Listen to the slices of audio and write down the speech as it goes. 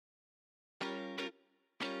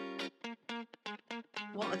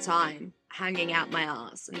What a time hanging out my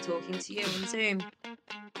arse and talking to you on Zoom.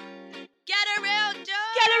 Get a real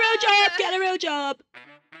job! Get a real job! Get a real job!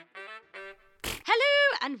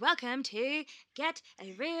 Hello and welcome to Get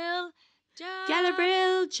a Real Job. Get a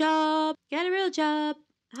real job! Get a real job!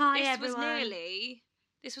 Hi, This everyone.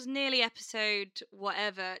 was nearly episode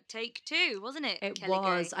whatever, take 2, wasn't it? It Kelly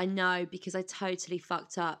was, Gray? I know, because I totally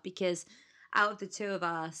fucked up. Because out of the two of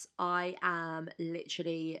us, I am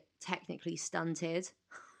literally technically stunted.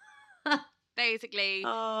 Basically,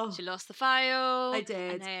 Oh, she lost the file. I did.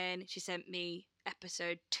 And then she sent me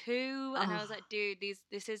episode 2, and I was like, dude,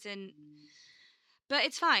 this isn't. But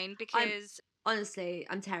it's fine because Honestly,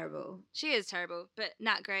 I'm terrible. she is terrible. But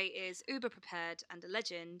Nat Gray is uber prepared and a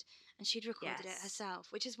legend, and she'd recorded it Yes. herself,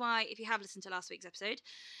 which is why, if you have listened to last week's episode,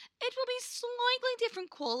 it will be slightly different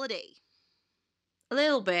quality. A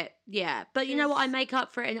little bit, yeah. But you know what? I Because- make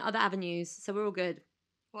up for it in other avenues, so we're all good.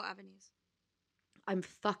 What avenues? I'm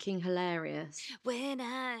fucking hilarious. When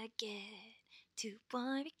I get to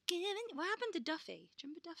worry, what happened to Duffy? Do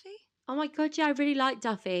you remember Duffy? Oh my god, yeah, I really like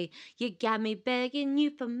Duffy. You got me begging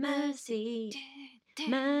you for mercy.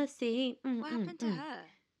 Mercy. What happened to her?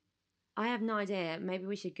 I have no idea. Maybe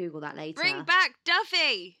we should Google that later. Bring back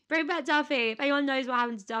Duffy! Bring back Duffy. If anyone knows what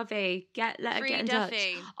happened to Duffy, let her Free get in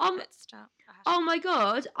Duffy. touch. Let's start. Oh my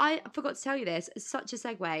god, I forgot to tell you this. It's such a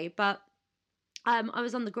segue, but I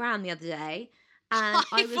was on the gram the other day and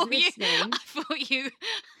I was listening. I thought you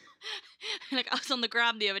like I was on the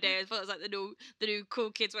gram the other day. I thought it was like the new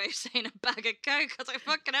cool kids way of saying a bag of coke. I was like,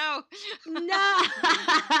 fucking hell. No,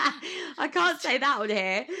 I can't say that on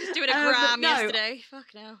here. Just doing a gram yesterday.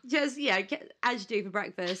 Fucking hell. Just as you do for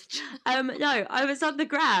breakfast. No, I was on the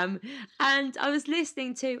gram and I was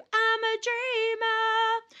listening to "I'm a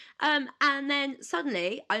Dreamer," and then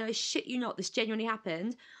suddenly, I shit you not, this genuinely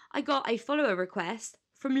happened. I got a follower request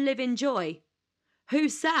from Live in Joy, who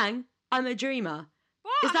sang "I'm a Dreamer."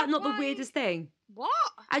 What? Is that not the weirdest thing? What?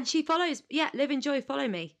 And she follows, Live in Joy, follow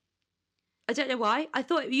me. I don't know why. I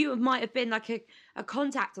thought you might have been like a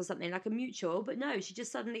contact or something, like a mutual, but no, she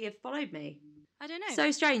just suddenly have followed me. I don't know. So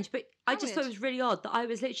strange, but I just thought it weird. was really odd that I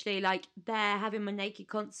was literally like there having my naked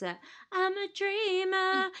concert. I'm a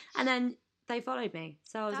dreamer, and then they followed me.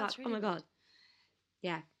 So I was That's like, really oh my god,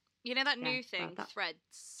 yeah. You know that Yeah, new well, thing, that-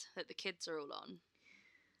 Threads, that the kids are all on?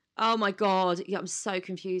 Oh my god, yeah, I'm so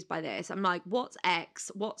confused by this. I'm like, what's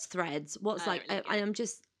X? What's Threads? What's I don't really get it. I'm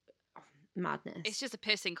just madness. It's just a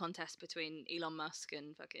pissing contest between Elon Musk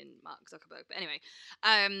and fucking Mark Zuckerberg. But anyway,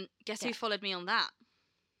 guess who Yeah. followed me on that?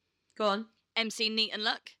 Go on. MC Neat and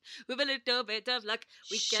Luck. With a little bit of luck,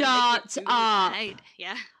 we can Shut make it through up. the night.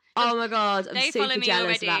 Yeah. Oh my god, I'm They follow super me jealous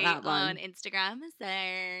already about that one. on Instagram.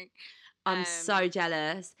 So I'm so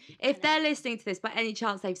jealous. If know. they're listening to this, by any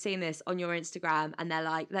chance they've seen this on your Instagram and they're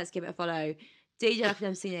like, let's give it a follow, DJ Luck and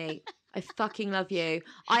MC Neat, I fucking love you.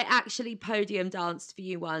 I actually podium danced for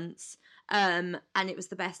you once, and it was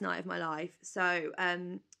the best night of my life. So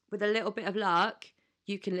with a little bit of luck,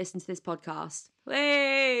 you can listen to this podcast.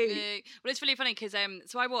 Whee! Well, it's really funny because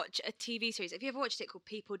so I watch a TV series. Have you ever watched it called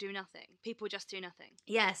People Do Nothing? People Just Do Nothing.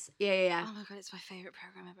 Yes, yeah. Oh my god, it's my favourite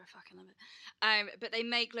programme ever. I fucking love it. But they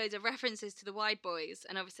make loads of references to the Wide Boys,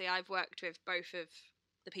 and obviously I've worked with both of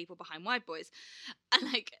the people behind Wide Boys.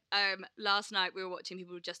 And like last night we were watching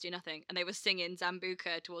People Just Do Nothing, and they were singing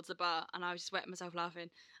Zambuca towards the bar, and I was just wetting myself laughing,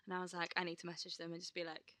 and I was like, I need to message them and just be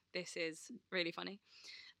like, this is really funny.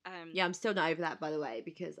 Yeah, I'm still not over that, by the way,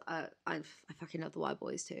 because I fucking love the White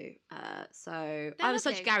Boys too. So They're I was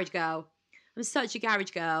such a lovely. garage girl. I'm such a garage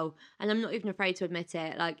girl, and I'm not even afraid to admit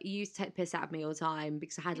it. Like, you used to take the piss out of me all the time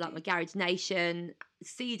because I had like my Garage Nation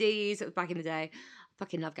CDs. It was back in the day. I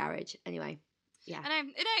fucking love garage. Anyway, yeah.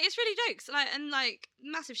 And it's really jokes. Like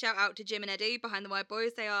massive shout out to Jim and Eddie behind the Wide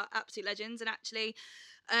Boys. They are absolute legends. And actually,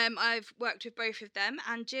 I've worked with both of them,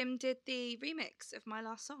 and Jim did the remix of my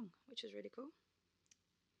last song, which was really cool.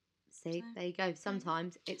 See, there you go.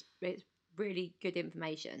 Sometimes it's really good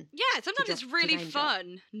information. Yeah, sometimes it's drop- really to name drop.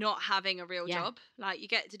 fun not having a real Yeah. job. Like you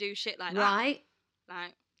get to do shit like Right? that.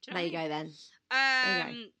 Like, do There you know go then. what I There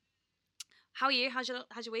mean? you go. How are you? How's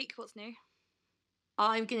your week? What's new?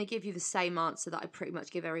 I'm going to give you the same answer that I pretty much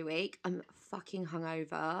give every week. I'm fucking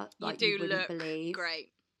hungover. Like, you you do wouldn't look believe.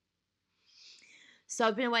 great. So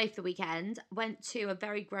I've been away for the weekend. Went to a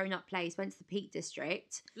very grown-up place. Went to the Peak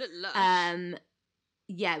District. Look lush.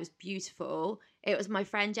 Yeah, it was beautiful. It was my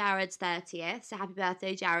friend Jared's 30th. So happy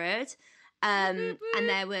birthday, Jared. Woo, woo. And I think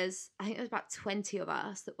there was about 20 of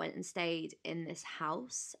us that went and stayed in this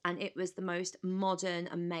house. And it was the most modern,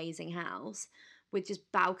 amazing house with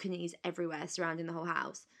just balconies everywhere surrounding the whole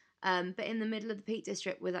house. but in the middle of the Peak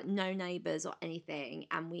District with like no neighbours or anything.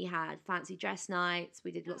 And we had fancy dress nights.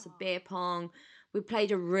 We did lots of beer pong. We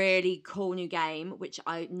played a really cool new game, which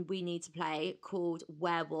we need to play, called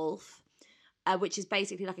Werewolf, which is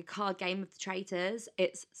basically like a card game of the traitors.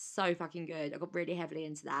 It's so fucking good. I got really heavily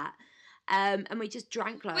into that. And we just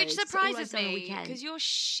drank loads. Which So all I've surprises done all me weekend- because you're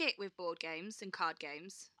shit with board games and card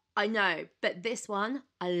games. I know, but this one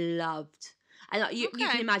I loved, and you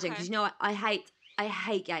can imagine because you know I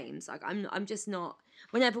hate games. Like I'm just not.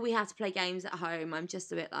 Whenever we have to play games at home, I'm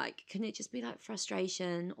just a bit like, can it just be like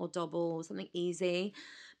frustration or double or something easy?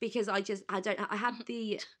 Because I have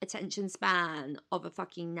the attention span of a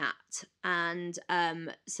fucking gnat, and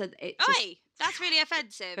so it just. Oi, that's really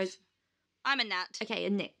offensive. I'm a gnat. Okay, a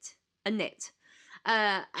nit.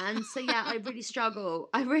 And so yeah, I really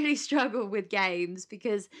struggle with games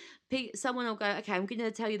because someone will go, okay, I'm going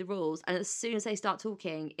to tell you the rules, and as soon as they start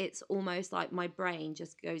talking, it's almost like my brain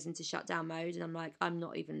just goes into shutdown mode, and I'm like, I'm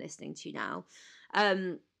not even listening to you now,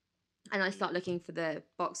 and I start looking for the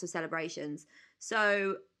box of celebrations.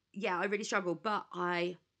 So yeah, I really struggle, but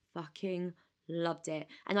I fucking loved it,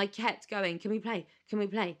 and I kept going. Can we play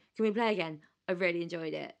again? I really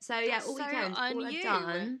enjoyed it. So yeah, all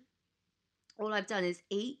weekend, all I've done is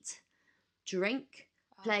eat, drink,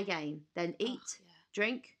 play a game, then eat,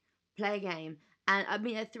 drink, play a game. And I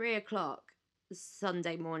mean, at 3:00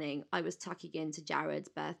 Sunday morning, I was tucking into Jared's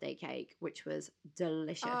birthday cake, which was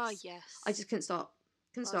delicious. Oh, yes. I just couldn't stop.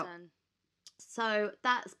 Done. So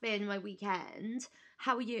that's been my weekend.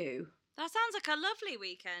 How are you? That sounds like a lovely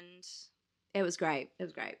weekend. It was great.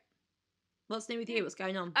 What's new with you? What's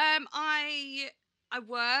going on? I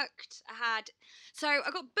worked. I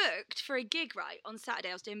got booked for a gig, right, on Saturday.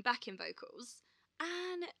 I was doing backing vocals,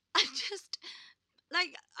 and I just,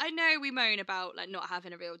 like, I know we moan about, like, not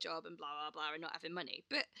having a real job and blah, blah, blah, and not having money,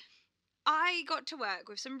 but I got to work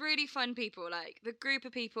with some really fun people. Like, the group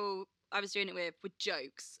of people I was doing it with were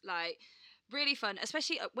jokes, like, really fun,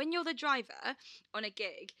 especially when you're the driver on a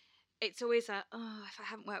gig. It's always like, oh, if I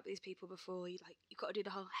haven't worked with these people before, you got to do the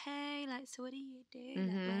whole, hey, like, so what do you do?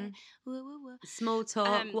 Mm-hmm. Like, woo, woo, woo. Small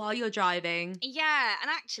talk while you're driving. Yeah, and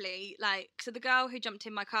actually, like, so the girl who jumped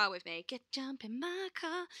in my car with me, jump in my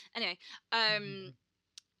car. Anyway,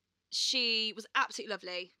 she was absolutely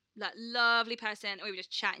lovely, like, lovely person. We were just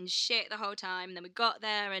chatting shit the whole time, and then we got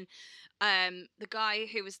there, and the guy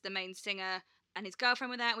who was the main singer and his girlfriend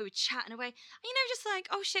were there, and we were chatting away, and just like,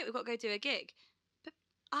 oh shit, we've got to go do a gig.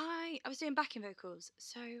 I was doing backing vocals,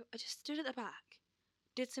 so I just stood at the back,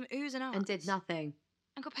 did some oohs and ahs. And did nothing.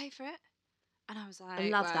 And got paid for it. And I was like, I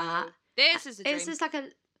love that. This is a dream. It's just like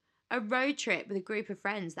a road trip with a group of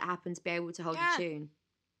friends that happen to be able to hold a tune.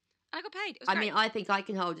 And I got paid. It was I great. mean, I think I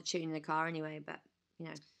can hold a tune in a car anyway, but,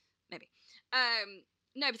 Maybe.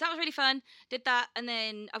 No, but that was really fun. Did that, and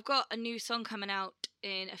then I've got a new song coming out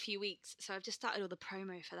in a few weeks, so I've just started all the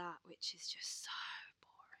promo for that, which is just so...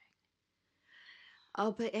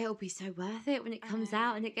 Oh, but it'll be so worth it when it comes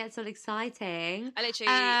out and it gets all exciting. I literally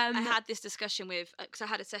I had this discussion with, because I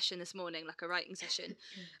had a session this morning, like a writing session.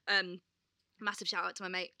 Massive shout out to my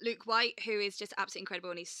mate Luke White, who is just absolutely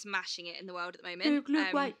incredible, and he's smashing it in the world at the moment.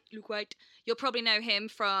 Luke White. Luke White. You'll probably know him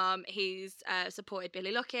from he's supported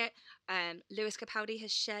Billy Lockett. Lewis Capaldi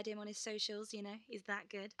has shared him on his socials. He's that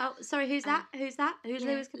good. Oh, sorry, who's that? Who's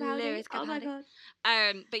Lewis Capaldi? Lewis Capaldi. Oh my god.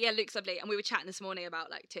 But yeah, Luke's lovely, and we were chatting this morning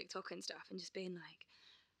about like TikTok and stuff, and just being like,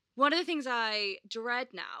 one of the things I dread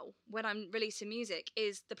now when I'm releasing music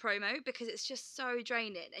is the promo, because it's just so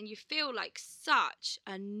draining, and you feel like such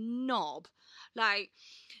a knob, like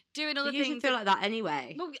doing all the things. You should feel like that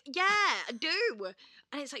anyway. Well, yeah, I do.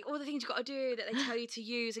 And it's like all the things you've got to do that they tell you to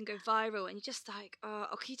use and go viral, and you're just like, oh,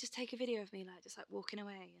 can you just take a video of me, like, just like walking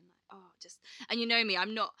away, and like, oh, just, and you know me,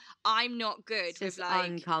 I'm not good it's with just like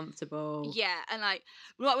uncomfortable. Yeah, and like,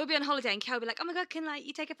 we'll be on holiday, and Kel will be like, oh my god, can like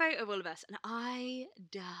you take a photo of all of us? And I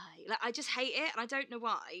die. Like, I just hate it, and I don't know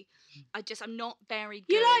why. I'm not very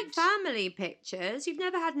good. You like family pictures? You've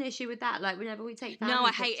never had an issue with that? Like, whenever we take family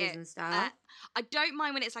I pictures hate it. And stuff. I don't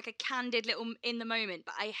mind when it's like a candid little in the moment,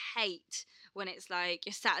 but I hate when it's like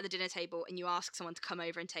you're sat at the dinner table and you ask someone to come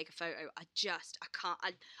over and take a photo. I can't.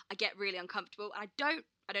 I get really uncomfortable. I don't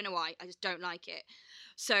know why. I just don't like it.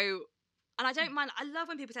 So, and I don't mind. I love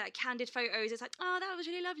when people take like candid photos. It's like, oh, that was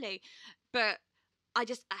really lovely. But I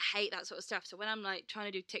hate that sort of stuff. So when I'm like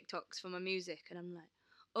trying to do TikToks for my music, and I'm like,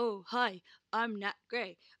 oh, hi, I'm Nat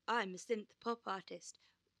Gray. I'm a synth pop artist.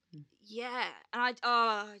 Yeah. And I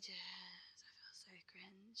feel so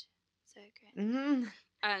cringe. So cringe. Mm-hmm.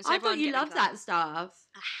 So I thought you loved that stuff.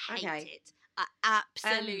 I hate it. I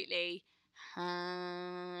absolutely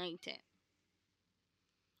hate it.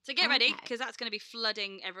 So get ready, Okay. because that's going to be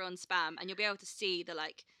flooding everyone's spam, and you'll be able to see the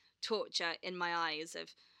like torture in my eyes of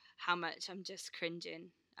how much I'm just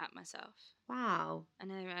cringing at myself. Wow. I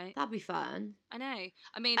know, right? That'd be fun. I know.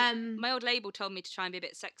 I mean, Um. my old label told me to try and be a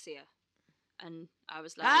bit sexier, and I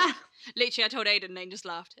was like, Ah! literally, I told Aiden, and Aiden just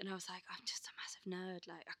laughed, and I was like, I'm just a massive nerd.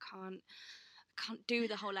 Like, I can't do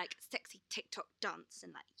the whole like sexy TikTok dance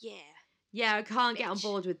and like, yeah. Yeah, I can't get on Bitch.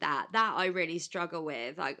 board with that. That I really struggle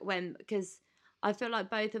with. Like because I feel like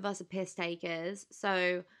both of us are piss takers.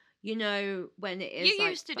 So you know when it is You like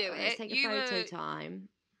used to do let's it. take a You photo were time.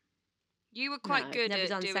 you were No, quite good never at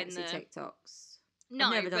done doing sexy the. TikToks. No,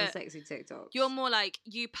 I've never done but sexy TikToks. you're more like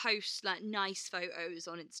you post like nice photos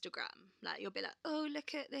on Instagram. Like you'll be like, oh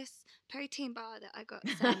look at this protein bar that I got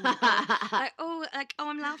sent. Or, like oh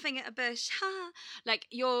I'm laughing at a bush. Ha! Like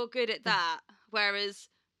you're good at that. Whereas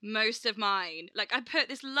most of mine, like I put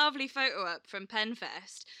this lovely photo up from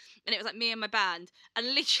Penfest, and it was like me and my band,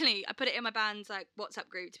 and literally I put it in my band's like WhatsApp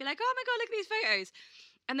group to be like, oh my god, look at these photos,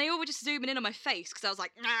 and they all were just zooming in on my face because I was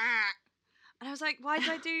like, nah. And I was like, why did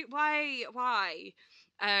I do? Why?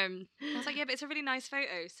 I was like, yeah, but it's a really nice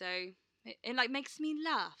photo, so it like makes me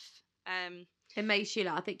laugh. It makes you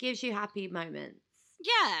laugh. It gives you happy moments.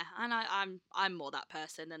 Yeah, and I'm more that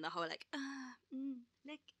person than the whole like,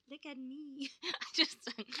 look at me. I just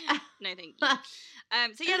no, thank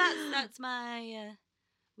you. So yeah, that's my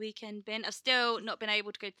weekend bin. I've still not been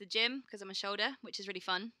able to go to the gym because of my shoulder, which is really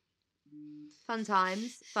fun. Fun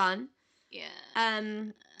times, fun. Yeah.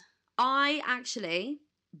 I actually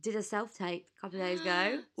did a self-tape a couple of days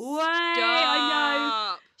ago. Way, Stop.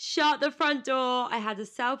 I know. Shut the front door. I had a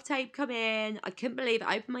self-tape come in. I couldn't believe it.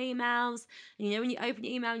 I opened my emails. And you know when you open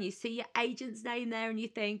your email and you see your agent's name there and you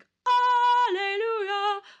think,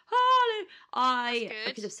 hallelujah, hallelujah. I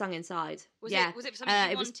could have sung inside. Was yeah. it for something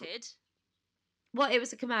you wanted? Well, it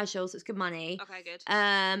was a commercial, so it's good money. Okay, good.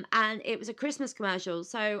 And it was a Christmas commercial,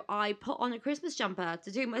 so I put on a Christmas jumper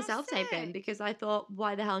to do my self-taping because I thought,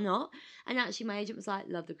 why the hell not? And actually, my agent was like,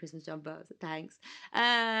 "Love the Christmas jumper." I said, "Thanks."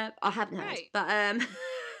 I haven't heard, but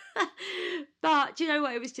but do you know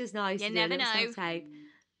what? It was just nice. You to never do a little know. self-tape.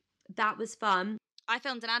 That was fun. I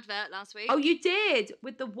filmed an advert last week. Oh, you did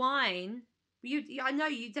with the wine. I know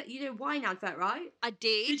you did a wine advert, right? I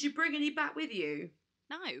did. Did you bring any back with you?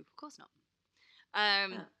 No, of course not.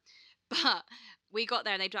 But we got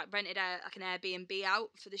there and they rented like an Airbnb out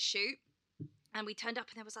for the shoot, and we turned up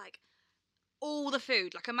and there was like all the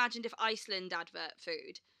food. Like imagined if Iceland advert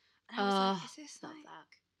food, and I was like, "Is this like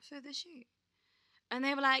for the shoot?" And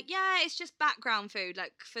they were like, "Yeah, it's just background food,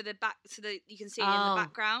 like for the back, so that you can see it in the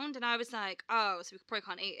background." And I was like, "Oh, so we probably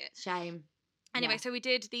can't eat it." Shame. Anyway, so we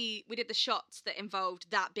did the shots that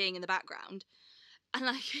involved that being in the background. And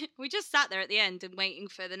like we just sat there at the end and waiting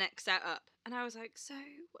for the next setup, and I was like, "So,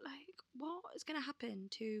 like, what is going to happen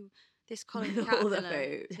to this Colin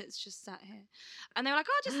caterpillar that's just sat here?" And they were like,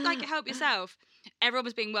 "Oh, just like help yourself." Everyone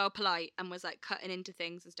was being well polite and was like cutting into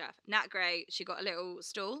things and stuff. Nat Gray, she got a little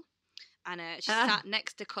stool, and she sat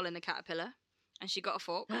next to Colin the caterpillar, and she got a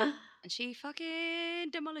fork, and she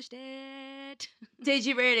fucking demolished it. Did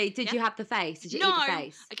you really? Did you have the face? Did you eat the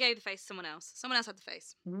face? I gave the face to someone else. Someone else had the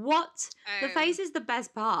face. What? The face is the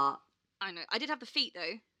best part. I know. I did have the feet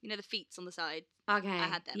though. You know the feets on the side. Okay. I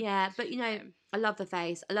had them. Yeah, but you know, I love the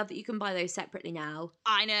face. I love that you can buy those separately now.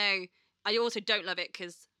 I know. I also don't love it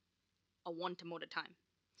because I want them all the time.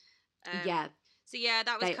 Yeah. So yeah,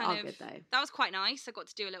 that was they kind are of good, though. That was quite nice. I got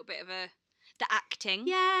to do a little bit of the acting.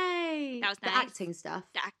 Yay! That was nice. The acting stuff.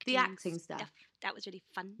 The acting stuff. That was really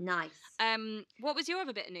fun. Nice. What was your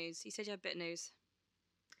other bit of news? You said you had a bit of news.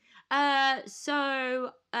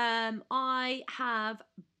 So I have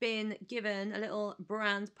been given a little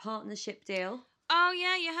brand partnership deal. Oh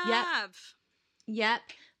yeah, you have. Yep.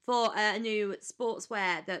 For a new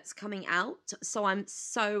sportswear that's coming out, so I'm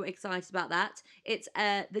so excited about that. It's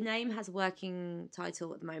the name has a working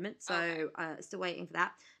title at the moment, so still waiting for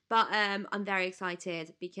that. But I'm very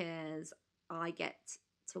excited because I get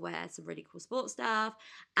to wear some really cool sports stuff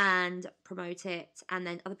and promote it, and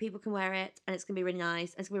then other people can wear it, and it's gonna be really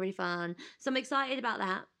nice. And it's gonna be really fun. So I'm excited about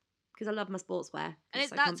that because I love my sportswear. And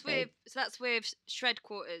that's with Shred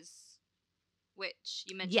Quarters, which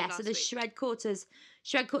you mentioned. Yeah, last so the week. Shred Quarters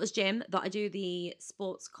gym that I do the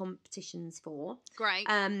sports competitions for. Great.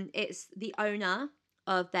 It's the owner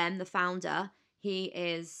of them, the founder. He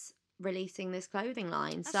is releasing this clothing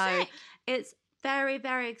line. That's so sick. Very,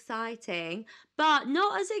 very exciting, but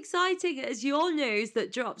not as exciting as your news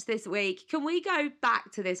that drops this week. Can we go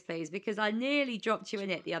back to this, please? Because I nearly dropped you in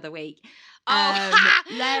it the other week. Oh,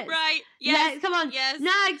 Let's, right. Yes. come on. Yes.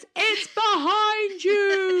 Nags, it's behind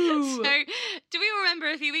you. So, do we all remember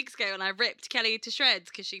a few weeks ago when I ripped Kelly to shreds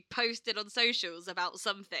because she posted on socials about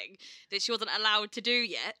something that she wasn't allowed to do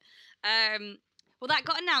yet? Well, that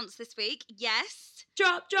got announced this week. Yes.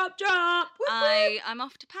 Drop. Whoop, I'm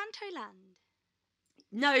off to Pantoland.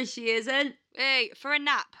 No, she isn't. Hey, for a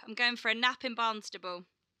nap. I'm going for a nap in Barnstable.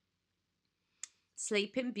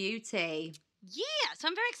 Sleeping Beauty. Yeah, so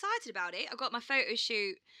I'm very excited about it. I got my photo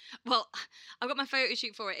shoot. Well, I got my photo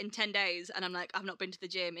shoot for it in 10 days, and I'm like, I've not been to the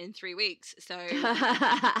gym in 3 weeks, so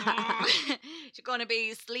she's gonna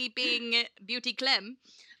be Sleeping Beauty Clem.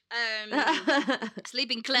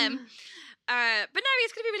 Sleeping Clem. But no,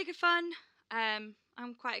 it's gonna be really good fun.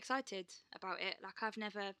 I'm quite excited about it. Like, I've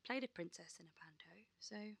never played a princess in a panto,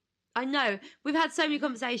 so I know. We've had so many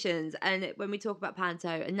conversations, and when we talk about Panto,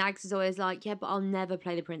 and Nags is always like, yeah, but I'll never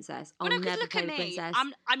play the princess. I'll never look play at the me. princess.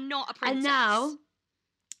 I'm not a princess.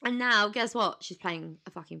 And now, guess what? She's playing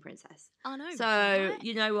a fucking princess. I know. So, right?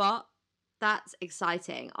 you know what? That's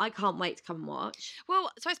exciting. I can't wait to come and watch. Well,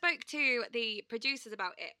 so I spoke to the producers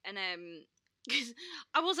about it, and because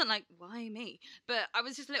I wasn't like, why me? But I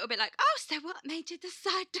was just a little bit like, oh, so what made you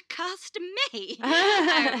decide to cast me?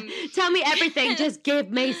 Tell me everything. Just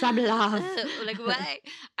give me some love. Like, why?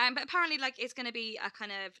 But apparently, like, it's going to be a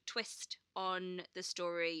kind of twist on the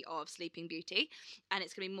story of Sleeping Beauty, and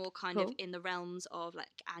it's going to be more kind of in the realms of like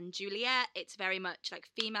Anne Juliet. It's very much like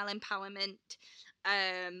female empowerment.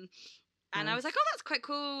 And I was like, oh, that's quite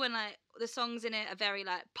cool. And like the songs in it are very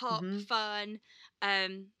like pop, fun.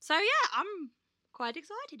 So yeah, I'm quite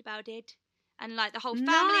excited about it. And like the whole family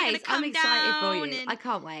gonna come I'm excited down for you. I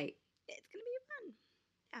can't wait. It's gonna be fun.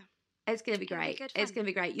 Yeah. It's gonna be great. It's gonna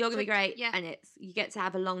be great. You're gonna be great. Yeah. And you get to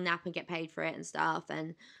have a long nap and get paid for it and stuff.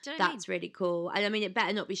 And that's really cool. And I mean, it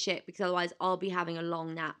better not be shit, because otherwise I'll be having a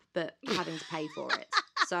long nap but having to pay for it.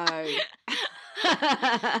 So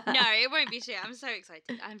no, it won't be shit. I'm so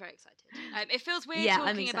excited. I'm very excited. It feels weird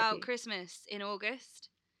talking about Christmas in August.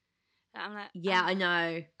 I'm like, yeah, I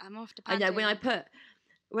know. I'm off to Panto. I know.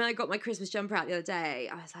 When I got my Christmas jumper out the other day,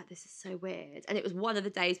 I was like, this is so weird. And it was one of the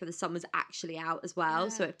days where the sun was actually out as well,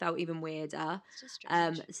 so it felt even weirder. It's just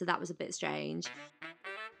strange. So that was a bit strange.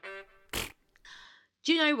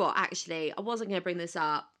 Do you know what? Actually, I wasn't going to bring this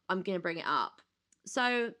up. I'm going to bring it up.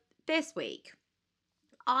 So this week,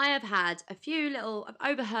 I have had I've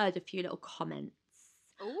overheard a few little comments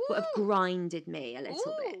that have grinded me a little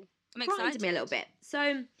bit. I'm excited. Grinded me a little bit.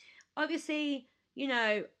 So obviously, you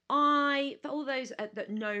know, for all those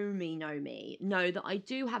that know me, know that I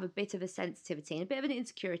do have a bit of a sensitivity and a bit of an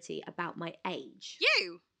insecurity about my age.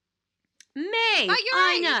 You? Me? About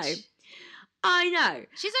your age? I know.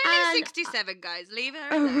 She's only 67, guys. Leave her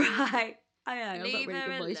alone. Right. I know. Leave I've got her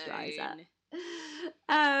really good moisturiser.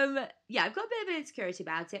 alone. Yeah, I've got a bit of an insecurity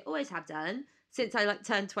about it. Always have done since I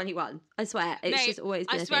turned 21. I swear, it's just always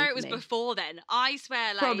been. I swear it was before then. I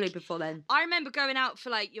swear, probably before then. I remember going out for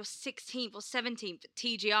like your 16th or 17th at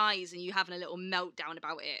TGI's and you having a little meltdown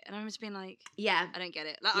about it, and I was being like, yeah, I don't get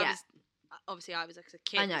it. Like, I was like a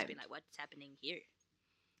kid. I know. Just being like, what's happening here?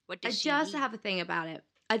 What does she just mean? have a thing about it.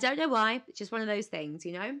 I don't know why. It's just one of those things,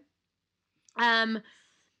 you know.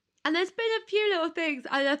 And there's been a few little things.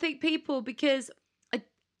 I think people, because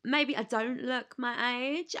maybe I don't look my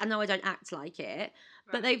age. I know I don't act like it,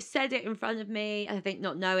 but they've said it in front of me, I think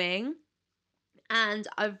not knowing. And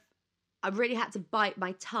I've really had to bite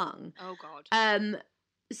my tongue. Oh God.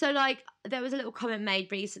 So like there was a little comment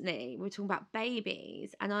made recently. We were talking about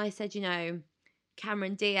babies, and I said, you know,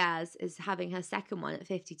 Cameron Diaz is having her second one at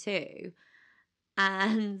 52.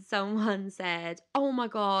 And someone said, oh my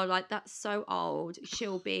God, like that's so old.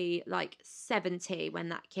 She'll be like 70 when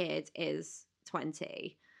that kid is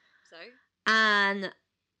 20. So? And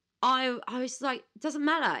I was like, doesn't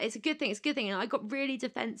matter. It's a good thing. It's a good thing. And I got really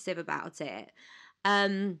defensive about it.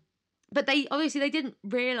 But they didn't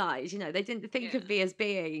realise, you know, they didn't think of me as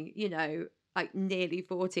being, you know, like nearly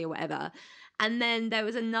 40 or whatever. And then there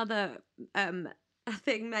was another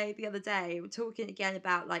thing made the other day. We're talking again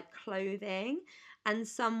about like clothing. And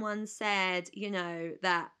someone said, you know,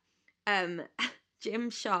 that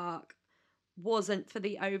Gymshark wasn't for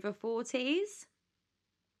the over 40s.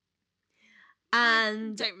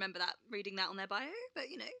 And I don't remember reading that on their bio,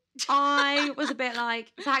 but you know. I was a bit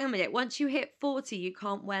like, so hang on a minute, once you hit 40, you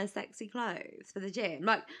can't wear sexy clothes for the gym.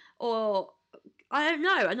 Like, or I don't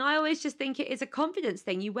know. And I always just think it is a confidence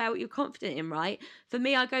thing. You wear what you're confident in, right? For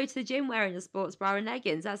me, I go to the gym wearing a sports bra and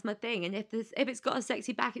leggings. That's my thing. And if it's got a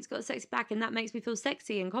sexy back, it's got a sexy back, and that makes me feel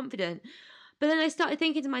sexy and confident. But then I started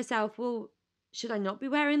thinking to myself, well, should I not be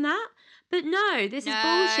wearing that? But no, this is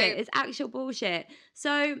bullshit. No. It's actual bullshit.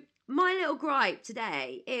 So my little gripe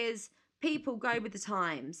today is people go with the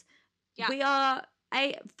times. Yeah. We are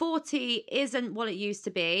 40 isn't what it used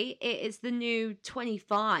to be. It is the new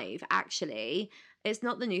 25, actually. It's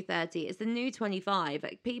not the new 30, it's the new 25.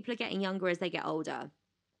 Like, people are getting younger as they get older.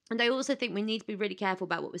 And I also think we need to be really careful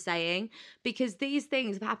about what we're saying, because these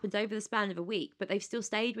things have happened over the span of a week, but they've still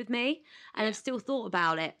stayed with me and I've still thought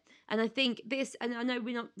about it. And I think this, and I know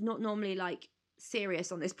we're not normally like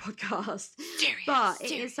serious on this podcast, but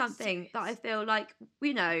it is something that I feel like,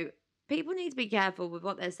 people need to be careful with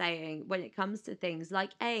what they're saying when it comes to things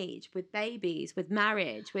like age, with babies, with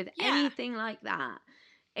marriage, with anything like that.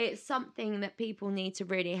 It's something that people need to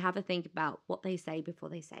really have a think about what they say before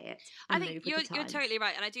they say it. I think you're totally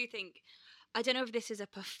right. And I do think, I don't know if this is a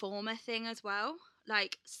performer thing as well.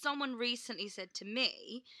 Like, someone recently said to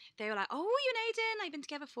me, they were like, oh, you and Aidan, I've been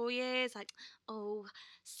together 4 years. Like, oh,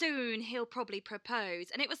 soon he'll probably propose.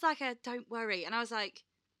 And it was like a, don't worry. And I was like,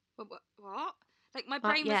 what? Like, my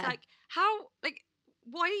brain was like, how, like,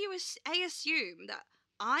 why do you assume that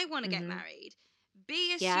I want to get married?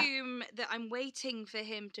 B, assume that I'm waiting for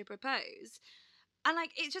him to propose. And,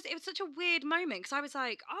 like, it was such a weird moment, because I was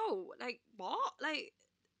like, oh, like, what? Like,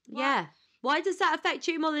 what? Yeah. Why does that affect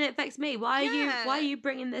you more than it affects me? Why are you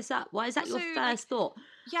bringing this up? Why is that Also, your first thought?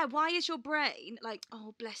 Yeah, why is your brain like,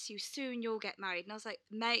 oh, bless you, soon you'll get married? And I was like,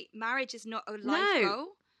 mate, marriage is not a life goal.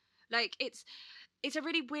 Like, it's a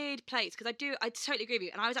really weird place, because I totally agree with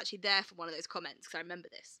you. And I was actually there for one of those comments, because I remember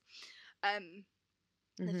this.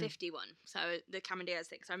 The 51. So the Cameron Diaz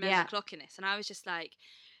thing. So I remember clocking this. And I was just like,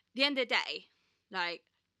 the end of the day, like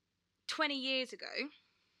 20 years ago,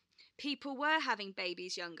 people were having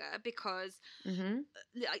babies younger because,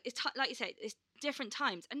 like you said, it's different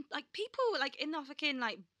times. And like, people, like, in the fucking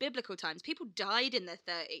like biblical times, people died in their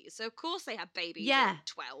 30s. So of course they have babies at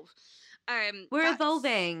 12. We're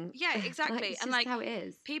evolving. Yeah, exactly. It's and just like, how it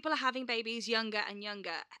is. People are having babies younger and younger.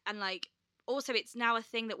 And like, also it's now a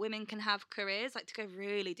thing that women can have careers. Like, to go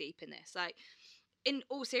really deep in this, like, in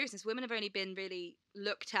all seriousness, women have only been really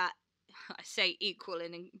looked at, I say equal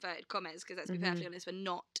in inverted commas, because let's be perfectly honest, we're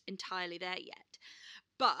not entirely there yet.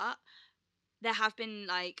 But there have been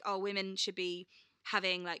like, oh, women should be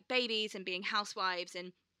having like babies and being housewives.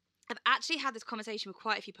 And I've actually had this conversation with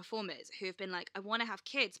quite a few performers who have been like, I want to have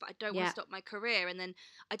kids, but I don't want to stop my career, and then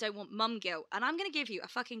I don't want mum guilt. And I'm going to give you a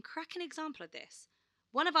fucking cracking example of this.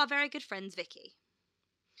 One of our very good friends, Vicky,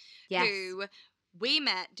 who we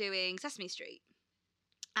met doing Sesame Street.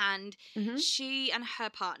 And she and her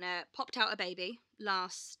partner popped out a baby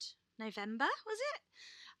last November, was it?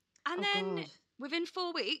 And then within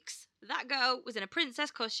 4 weeks, that girl was in a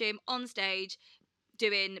princess costume on stage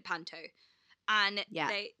doing panto. And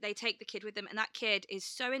they take the kid with them. And that kid is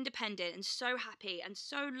so independent and so happy and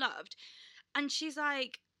so loved. And she's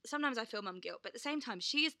like, sometimes I feel mum guilt. But at the same time,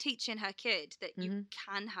 she is teaching her kid that you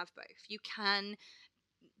can have both. You can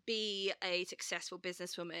be a successful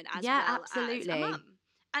businesswoman as well as a mum.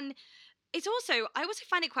 And it's also, I also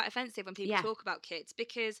find it quite offensive when people talk about kids,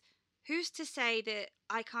 because who's to say that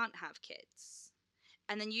I can't have kids?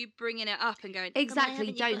 And then you bringing it up and going,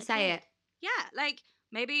 exactly, don't say it. Yeah, like,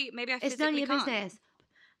 maybe I physically It's none of your can't. business.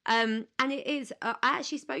 And it is, I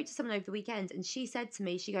actually spoke to someone over the weekend, and she said to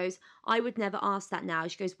me, she goes, I would never ask that now.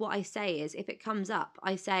 She goes, what I say is, if it comes up,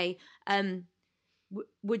 I say,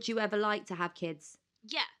 would you ever like to have kids?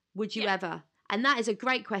 Yeah. Would you ever? And that is a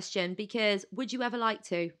great question, because would you ever like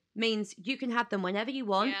to means you can have them whenever you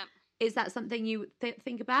want. Yeah. Is that something you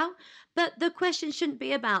think about? But the question shouldn't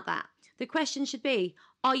be about that. The question should be,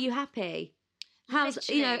 are you happy? How's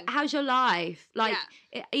your life? Like,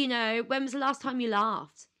 when was the last time you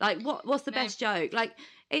laughed? Like, what's the best joke? Like,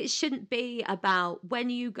 it shouldn't be about when are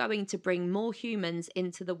you going to bring more humans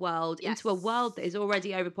into the world, into a world that is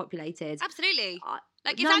already overpopulated. Absolutely.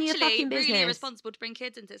 Like, it's actually really irresponsible to bring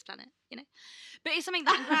kids into this planet, But it's something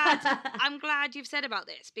that I'm glad you've said about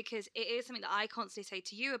this, because it is something that I constantly say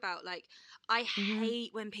to you about. Like, I hate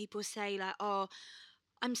when people say like, oh,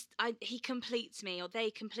 he completes me, or they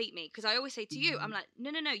complete me. Because I always say to you, I'm like,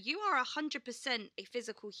 no, you are 100% a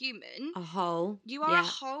physical human. A whole. You are a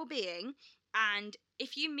whole being. And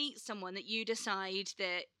if you meet someone that you decide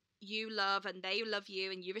that you love, and they love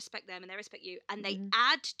you, and you respect them and they respect you, and they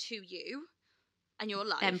add to you and your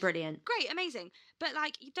life, then brilliant, great, amazing. But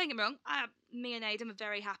like, don't get me wrong, me and Aidan are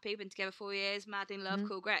very happy, been together 4 years, madly in love,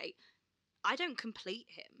 cool, great. I don't complete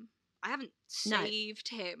him. I haven't No. saved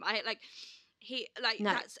him. I like he like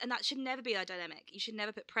No. that should never be our dynamic. You should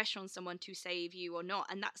never put pressure on someone to save you or not.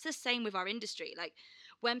 And that's the same with our industry. Like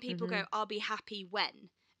when people go, I'll be happy when,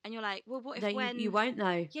 and you're like, well, what if No, when you won't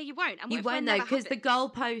know. Yeah, you won't. And what You if won't when know never because the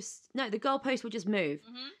happens? goalpost will just move.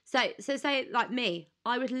 So say like me,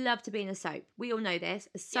 I would love to be in a soap. We all know this.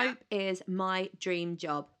 A soap is my dream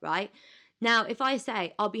job, right? Now, if I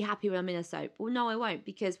say I'll be happy when I'm in a soap, well, no, I won't,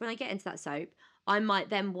 because when I get into that soap, I might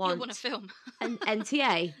then You'll want want a film. an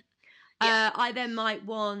NTA. I then might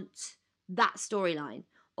want that storyline.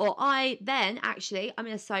 Or I'm in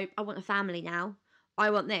a soap, I want a family now. I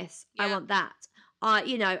want this. I Yeah. want that.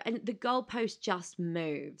 And the goalpost just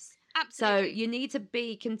moves. Absolutely. So you need to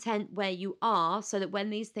be content where you are so that when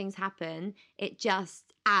these things happen, it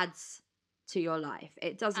just adds to your life.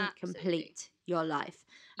 It doesn't Absolutely. complete your life.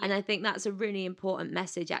 Yeah. And I think that's a really important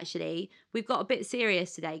message, actually. We've got a bit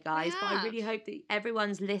serious today, guys, but I really hope that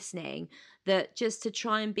everyone's listening, that just to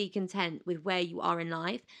try and be content with where you are in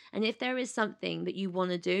life. And if there is something that you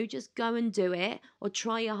want to do, just go and do it, or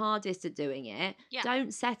try your hardest at doing it. Yeah.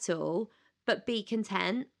 Don't settle, but be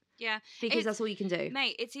content. Yeah. Because that's all you can do.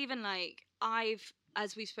 Mate, it's even like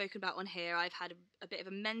as we've spoken about on here, I've had a bit of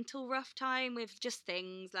a mental rough time with just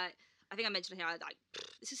things like, I think I mentioned here, like,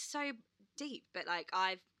 this is so deep, but like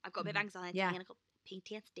I've got a bit of anxiety and I've got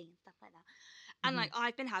PTSD and stuff like that. And like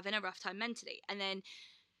I've been having a rough time mentally. And then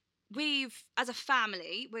as a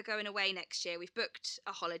family, we're going away next year. We've booked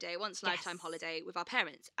a holiday, once a lifetime holiday with our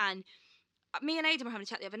parents. And me and Aidan were having a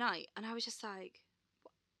chat the other night, and I was just like,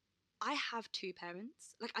 I have two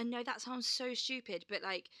parents. Like, I know that sounds so stupid, but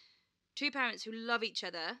like, two parents who love each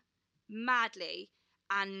other madly,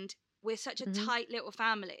 and we're such a tight little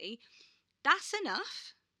family. That's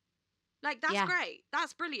enough. Like, that's great.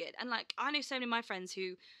 That's brilliant. And like, I know so many of my friends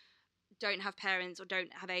who don't have parents, or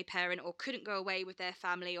don't have a parent, or couldn't go away with their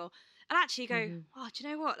family, and actually go, oh, do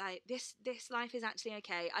you know what? Like, this life is actually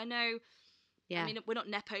okay. I know. I mean, we're not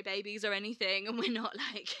Nepo babies or anything, and we're not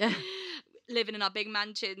like living in our big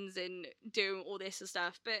mansions and doing all this and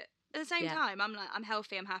stuff. But at the same time, I'm like, I'm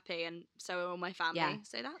healthy, I'm happy, and so are all my family. Yeah.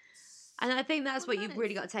 So that's. And I think that's what you've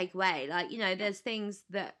really got to take away. Like, there's things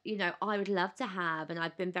that, I would love to have, and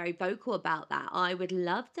I've been very vocal about that. I would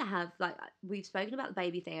love to have, like, we've spoken about the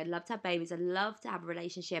baby thing. I'd love to have babies. I'd love to have a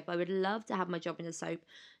relationship. I would love to have my job in a soap.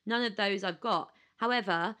 None of those I've got.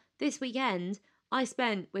 However, this weekend, I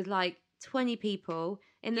spent with like 20 people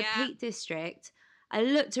in the Peak District. I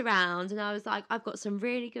looked around and I was like, I've got some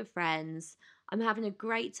really good friends. I'm having a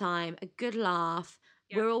great time, a good laugh.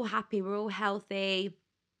 We're all happy. We're all healthy.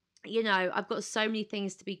 I've got so many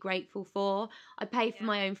things to be grateful for. I pay for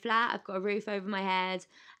my own flat. I've got a roof over my head.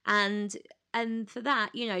 And for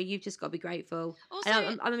that, you've just got to be grateful. Also,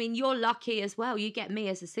 and I mean, you're lucky as well. You get me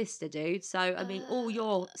as a sister, dude. So, I mean, all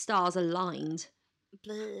your stars aligned.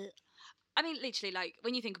 I mean, literally, like,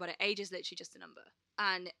 when you think about it, age is literally just a number.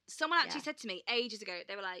 And someone actually said to me ages ago,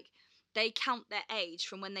 they were like, they count their age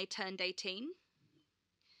from when they turned 18.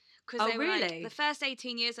 Because they were like, the first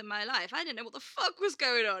 18 years of my life, I didn't know what the fuck was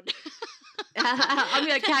going on. I'm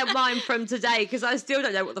going to count mine from today, because I still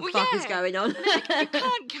don't know what the fuck is going on. Like, you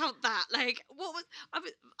can't count that. Like,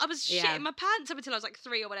 I was shitting my pants up until I was like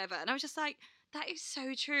 3 or whatever. And I was just like, that is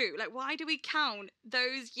so true. Like, why do we count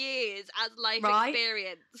those years as life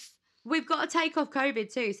experience? We've got to take off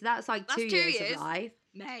COVID too, so that's like 2 years of life.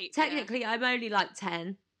 Mate, technically, I'm only like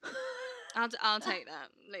 10. I'll take that.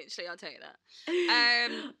 Literally, I'll take that.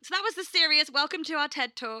 So that was the serious welcome to our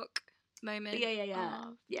TED Talk moment. Yeah.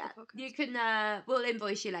 You can, we'll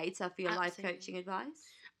invoice you later for your life coaching advice.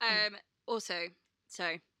 Also,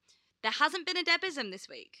 so there hasn't been a Debism this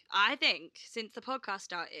week. I think since the podcast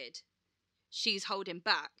started, she's holding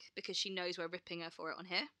back because she knows we're ripping her for it on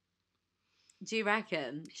here. Do you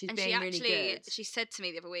reckon? She's being really good. She said to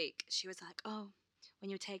me the other week, she was like, oh,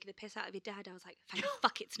 when you were taking the piss out of your dad, I was like, thank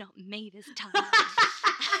fuck it's not me this time.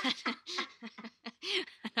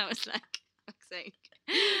 And I was like, fuck's sake.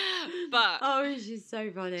 But oh, she's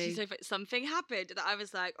so funny. Something happened that I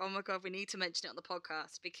was like, oh my God, we need to mention it on the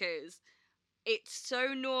podcast, because it's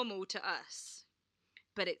so normal to us,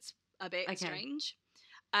 but it's a bit strange.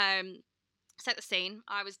 Set the scene.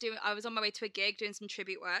 I was on my way to a gig doing some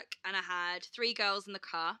tribute work, and I had 3 girls in the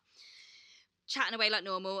car chatting away like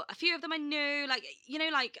normal. A few of them I knew, like,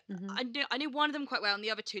 I knew one of them quite well, and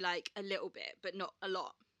the other 2 like a little bit, but not a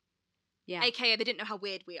lot. Yeah. AKA they didn't know how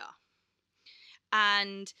weird we are.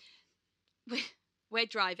 And we're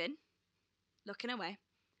driving, looking away,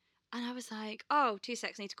 and I was like, oh, 2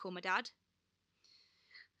 seconds, I need to call my dad.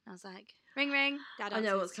 And I was like, ring, ring. Dad answers. I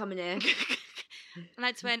know what's coming in. And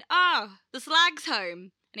I just went, the slag's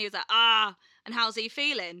home. And he was like, And how's he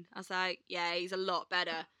feeling? I was like, yeah, he's a lot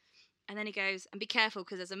better. And then he goes, and be careful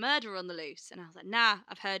because there's a murderer on the loose. And I was like, nah,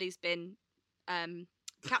 I've heard he's been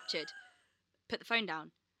captured. Put the phone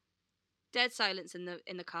down. Dead silence in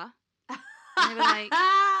the car. And they were like,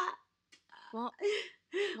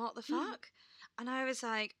 what the fuck? And I was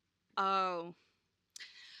like, oh,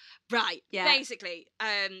 right. Yeah. Basically,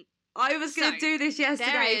 I was going to do this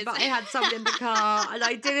yesterday, but I had something in the car and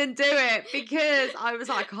I didn't do it because I was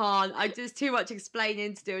like, I can't. There's too much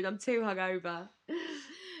explaining to do and I'm too hungover.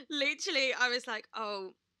 Literally, I was like,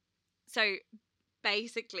 oh. So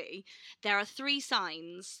basically, there are 3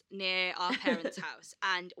 signs near our parents' house.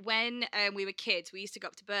 And when we were kids, we used to go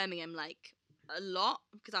up to Birmingham like a lot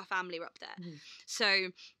because our family were up there. Mm-hmm. So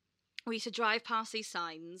we used to drive past these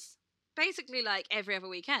signs basically like every other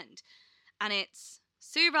weekend. And it's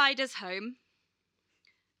Sue Ryder's home,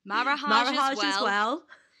 Marahaj as well,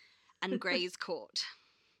 and Gray's Court.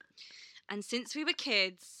 And since we were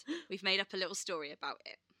kids, we've made up a little story about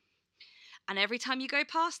it. And every time you go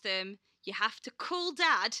past them, you have to call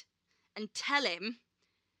Dad and tell him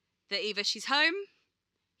that either she's home,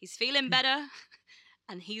 he's feeling better,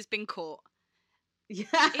 and he's been caught. Yeah.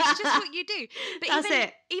 It's just what you do. But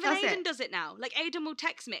even Aiden does it now. Like, Aiden will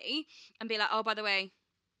text me and be like, oh, by the way,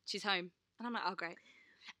 she's home. And I'm like, oh, great.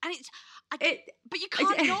 And but you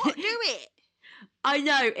can't not do it. I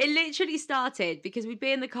know. It literally started because we'd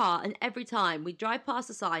be in the car and every time we'd drive past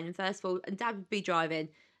a sign and first of all, and Dad would be driving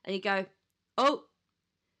and he'd go, oh,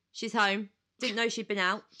 she's home. Didn't know she'd been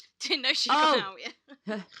out. Didn't know she'd gone out,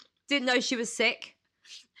 yeah. Didn't know she was sick.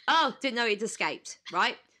 Oh, didn't know he'd escaped,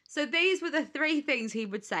 right? So these were the 3 things he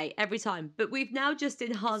would say every time. But we've now just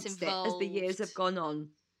enhanced it as the years have gone on.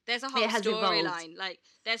 There's a whole storyline. Like,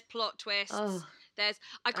 there's plot twists. Oh.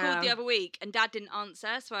 I called the other week and Dad didn't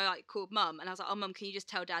answer, so I called Mum and I was like, oh, Mum, can you just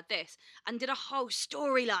tell Dad this? And did a whole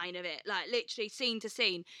storyline of it, like literally scene to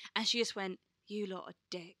scene. And she just went, you lot are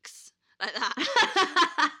dicks. Like that.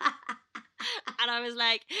 And I was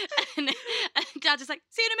like, and Dad just like,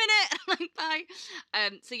 see you in a minute. I'm like,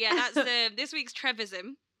 bye. So yeah, that's this week's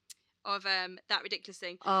Trevorism of that ridiculous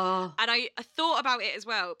thing. Oh. And I thought about it as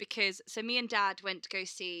well because so me and Dad went to go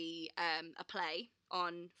see a play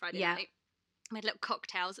on Friday night. We had little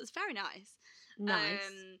cocktails. It was very nice. Nice.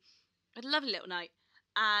 A lovely little night.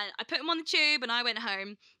 And I put him on the tube and I went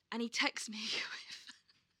home and he texted me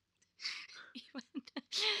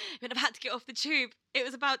when I'm about to get off the tube, it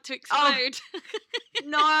was about to explode. Oh,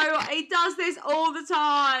 no, he does this all the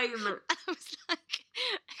time. And I was like,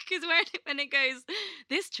 because when it goes,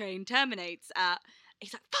 this train terminates at,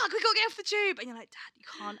 he's like, fuck, we got to get off the tube. And you're like, Dad, you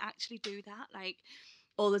can't actually do that. Like,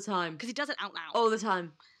 all the time. Because he does it out loud. All the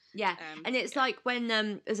time. Yeah. And it's like when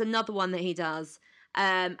there's another one that he does.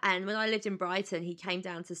 And when I lived in Brighton, he came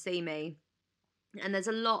down to see me. And there's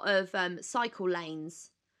a lot of cycle lanes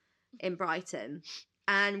in Brighton.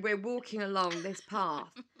 And we're walking along this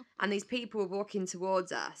path. And these people were walking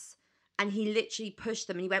towards us. And he literally pushed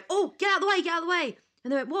them and he went, oh, get out of the way, get out of the way.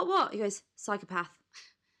 And they went, what? He goes, psychopath.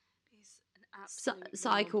 He's an absolute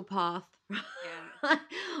psychopath. Yeah. I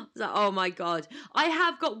was like, oh my God. I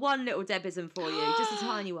have got one little Debism for you, just a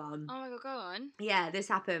tiny one. Oh my God, go on. Yeah, this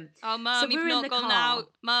happened. Oh, Mum, you've not gone out.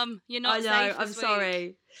 Mum, you're not safe. I know, I'm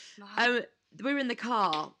sorry. We were in the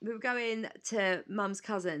car. We were going to Mum's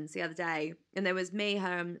cousins the other day, and there was me,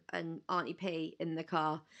 her, and Auntie P in the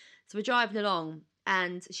car. So we're driving along,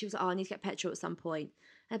 and she was like, oh, I need to get petrol at some point.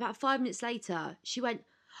 And about 5 minutes later, she went,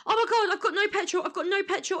 oh my God, I've got no petrol. I don't know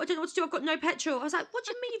what to do. I've got no petrol. I was like, what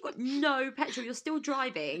do you mean you've got no petrol? You're still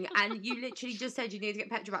driving, and you literally just said you needed to get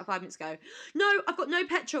petrol about 5 minutes ago. No, I've got no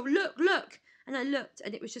petrol. Look. And I looked,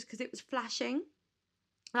 and it was just because it was flashing.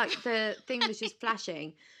 Like, the thing was just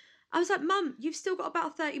flashing. I was like, Mum, you've still got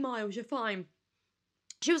about 30 miles. You're fine.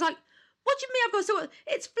 She was like, what do you mean I've got still?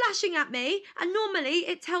 It's flashing at me, and normally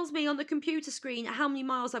it tells me on the computer screen how many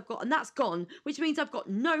miles I've got, and that's gone, which means I've got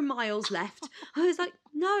no miles left. I was like,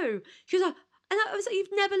 no. She was like, and I was like, you've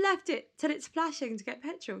never left it till it's flashing to get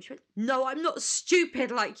petrol. She went, no, I'm not stupid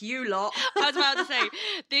like you lot. I was about to say,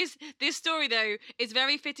 this story, though, is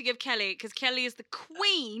very fitting of Kelly, because Kelly is the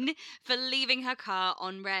queen for leaving her car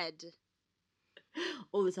on red.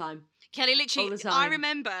 All the time. Kelly literally, I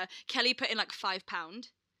remember Kelly put in like £5.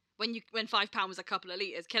 When £5 was a couple of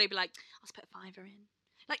litres, Kelly would be like, let's put a £5 in.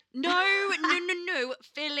 Like, no,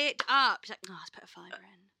 fill it up. She's like, oh, let's put a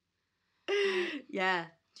 £5 in. Yeah,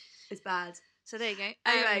 it's bad. So there you go.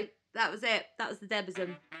 Anyway, that was it. That was the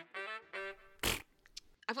Debism.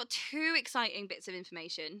 I've got 2 exciting bits of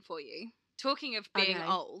information for you. Talking of being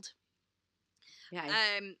old. Yeah.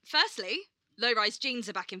 Firstly, low-rise jeans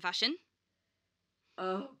are back in fashion.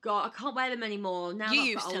 Oh God, I can't wear them anymore. Now You that I've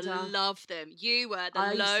used got to older. love them. You were the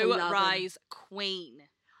I used to love 'em. low-rise queen.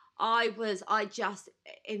 I just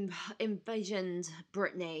envisioned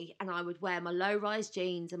Britney, and I would wear my low-rise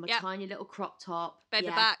jeans and my Yep. tiny little crop top. Babe, yeah,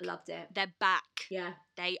 they're back. loved it. They're back. Yeah,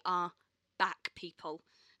 They are back, people.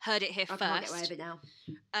 Heard it here I first. can't get away with it now.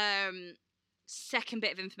 Second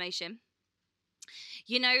bit of information.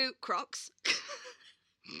 You know Crocs?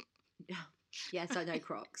 Yes, I know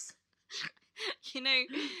Crocs. You know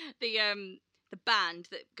the band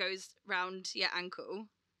that goes round your ankle?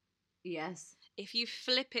 Yes. If you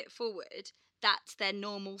flip it forward, that's their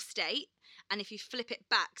normal state. And if you flip it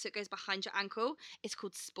back so it goes behind your ankle, it's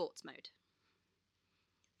called sports mode.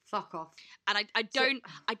 Fuck off. And I don't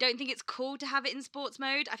think it's cool to have it in sports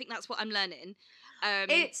mode. I think that's what I'm learning.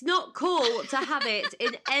 It's not cool to have it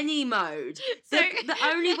in any mode. So- The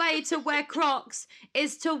only way to wear Crocs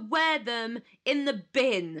is to wear them in the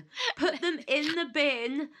bin. Put them in the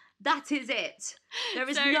bin. That is it. There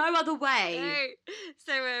is no other way.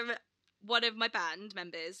 So one of my band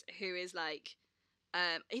members who is like,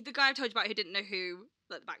 the guy I told you about who didn't know who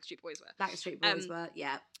like, the Backstreet Boys were. Backstreet Boys were,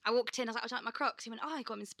 yeah. I walked in, I was like, I like my Crocs. He went, oh, I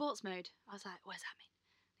got them in sports mode. I was like, what does that mean?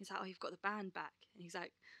 He's like, oh, you've got the band back. And he's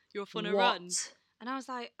like, you're off on a run. And I was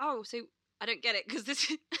like, oh, so I don't get it because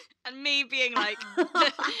this, and me being like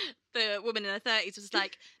the woman in her 30s was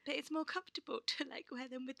like, but it's more comfortable to like wear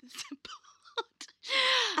them with the support.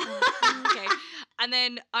 Okay. And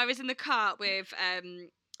then I was in the car with a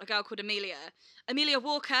girl called Amelia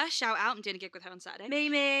Walker. Shout out! I'm doing a gig with her on Saturday.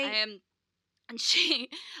 Mimi. And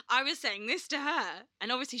I was saying this to her,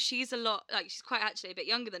 and obviously she's she's quite actually a bit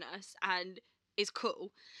younger than us, and is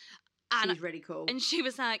cool. And she's really cool. And she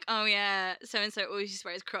was like, oh yeah, so-and-so always just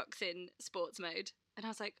wears Crocs in sports mode. And I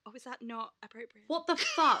was like, oh, is that not appropriate? What the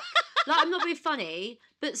fuck? Like, I'm not being funny,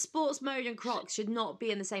 but sports mode and Crocs should not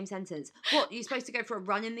be in the same sentence. What, you're supposed to go for a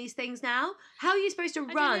run in these things now? How are you supposed to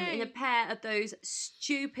run in a pair of those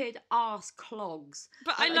stupid ass clogs?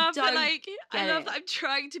 But I love that I'm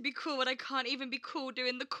trying to be cool and I can't even be cool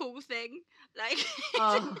doing the cool thing. Like,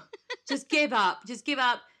 just give up. Just give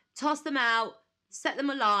up. Toss them out. Set them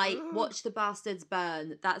alight, watch the bastards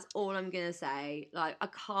burn. That's all I'm gonna say. Like, I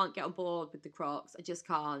can't get on board with the Crocs. I just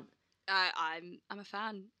can't. I'm a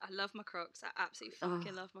fan. I love my Crocs. I absolutely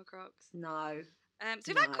fucking love my Crocs. No. So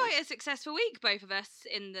we've had quite a successful week, both of us,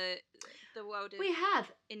 in the world of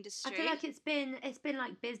industry. I feel like it's been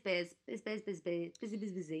like busy.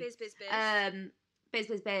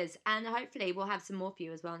 And hopefully we'll have some more for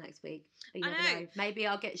you as well next week. But you never know. Maybe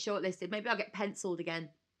I'll get shortlisted. Maybe I'll get penciled again.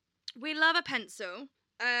 We love a pencil.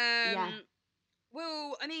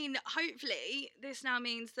 Well, I mean, hopefully this now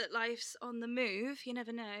means that life's on the move. You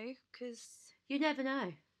never know, because... You never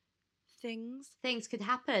know. Things could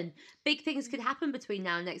happen. Big things could happen between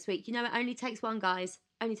now and next week. You know, it only takes one, guys.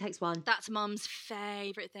 Only takes one. That's Mum's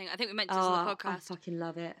favourite thing. I think we mentioned this on the podcast. I fucking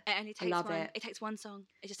love it. It only takes one. It takes one song.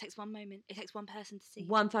 It just takes one moment. It takes one person to see.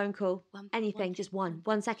 One phone call. Anything. Just one.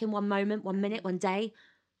 1 second, 1 moment, 1 minute, 1 day.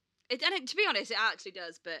 To be honest, it actually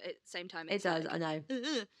does, but at the same time, it does. I know.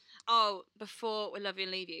 Oh, before we love you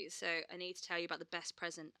and leave you, so I need to tell you about the best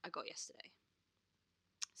present I got yesterday.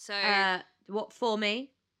 So, what, for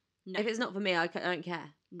me? No. If it's not for me, I don't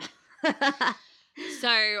care. No. So,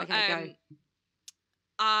 okay,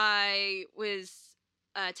 I was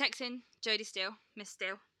texting Jodie Steele, Miss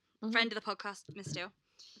Steele, friend of the podcast, Miss Steele,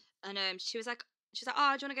 and she was like,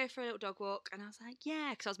 oh, do you want to go for a little dog walk? And I was like,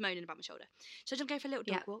 yeah, because I was moaning about my shoulder. So, do you want to go for a little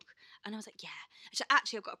dog walk? And I was like, yeah. And she's like,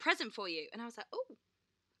 actually, I've got a present for you. And I was like, oh,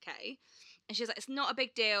 okay. And she was like, it's not a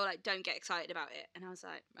big deal. Like, don't get excited about it. And I was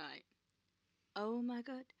like, right. Oh, my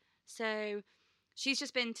God. So, she's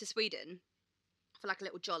just been to Sweden for like a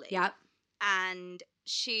little jolly. Yeah. And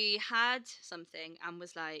she had something and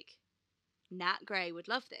was like, Nat Gray would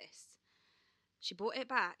love this. She brought it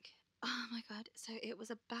back. Oh, my God. So, it was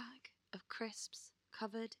a bag of crisps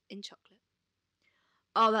covered in chocolate.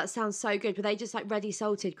 Oh, that sounds so good. Were they just like ready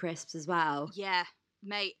salted crisps as well? Yeah,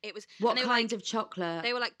 mate. It was. What kind of chocolate?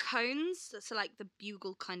 They were like cones, so like the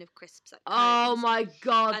bugle kind of crisps. Like oh my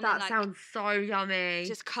God, and that sounds so yummy.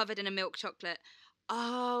 Just covered in a milk chocolate.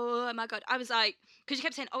 Oh my God. I was like, because you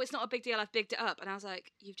kept saying, oh, it's not a big deal, I've bigged it up. And I was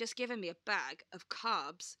like, you've just given me a bag of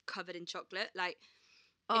carbs covered in chocolate. Like,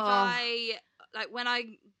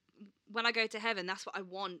 when I go to heaven, that's what I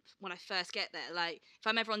want when I first get there. Like, if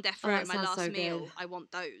I'm ever on death row at my last meal, I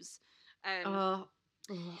want those. I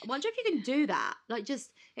wonder if you can do that. Like,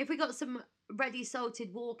 just if we got some ready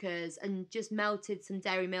salted Walkers and just melted some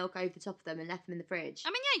dairy milk over the top of them and left them in the fridge. I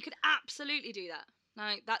mean, yeah, you could absolutely do that.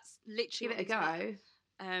 Like, that's literally give it a go.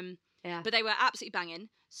 Yeah. But they were absolutely banging.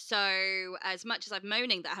 So as much as I'm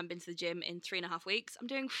moaning that I haven't been to the gym in 3.5 weeks, I'm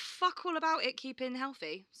doing fuck all about it keeping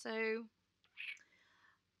healthy. So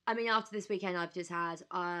I mean, after this weekend I've just had,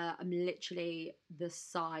 I'm literally the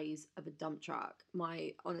size of a dump truck.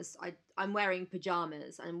 I'm wearing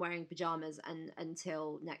pajamas. I'm wearing pajamas and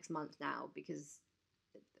until next month now because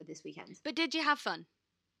of this weekend. But did you have fun?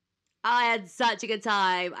 I had such a good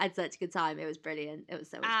time. It was brilliant. It was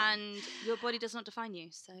so much fun. And your body does not define you,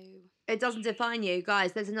 so It doesn't define you,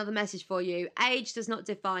 guys. There's another message for you. Age does not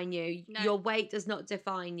define you. No. Your weight does not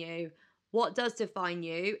define you. What does define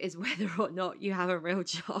you is whether or not you have a real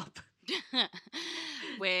job. So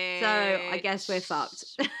I guess we're fucked.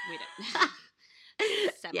 We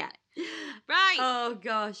don't. Yeah. Right. Oh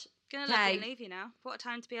gosh. Gonna love you and leave you now. What a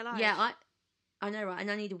time to be alive. Yeah, I know, right? And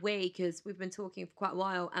I need a wee because we've been talking for quite a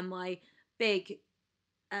while, and my big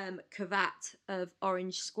cravat of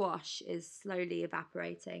orange squash is slowly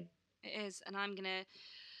evaporating. It is, and I'm gonna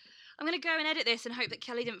go and edit this and hope that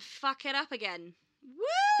Kelly didn't fuck it up again.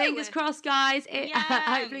 Woo! Fingers crossed, guys. Yeah.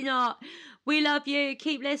 Hopefully not. We love you.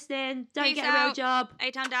 Keep listening. Don't Peace get a real out. job.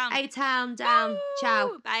 A-Town down. A-Town down. Woo!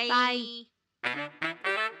 Ciao. Bye. Bye.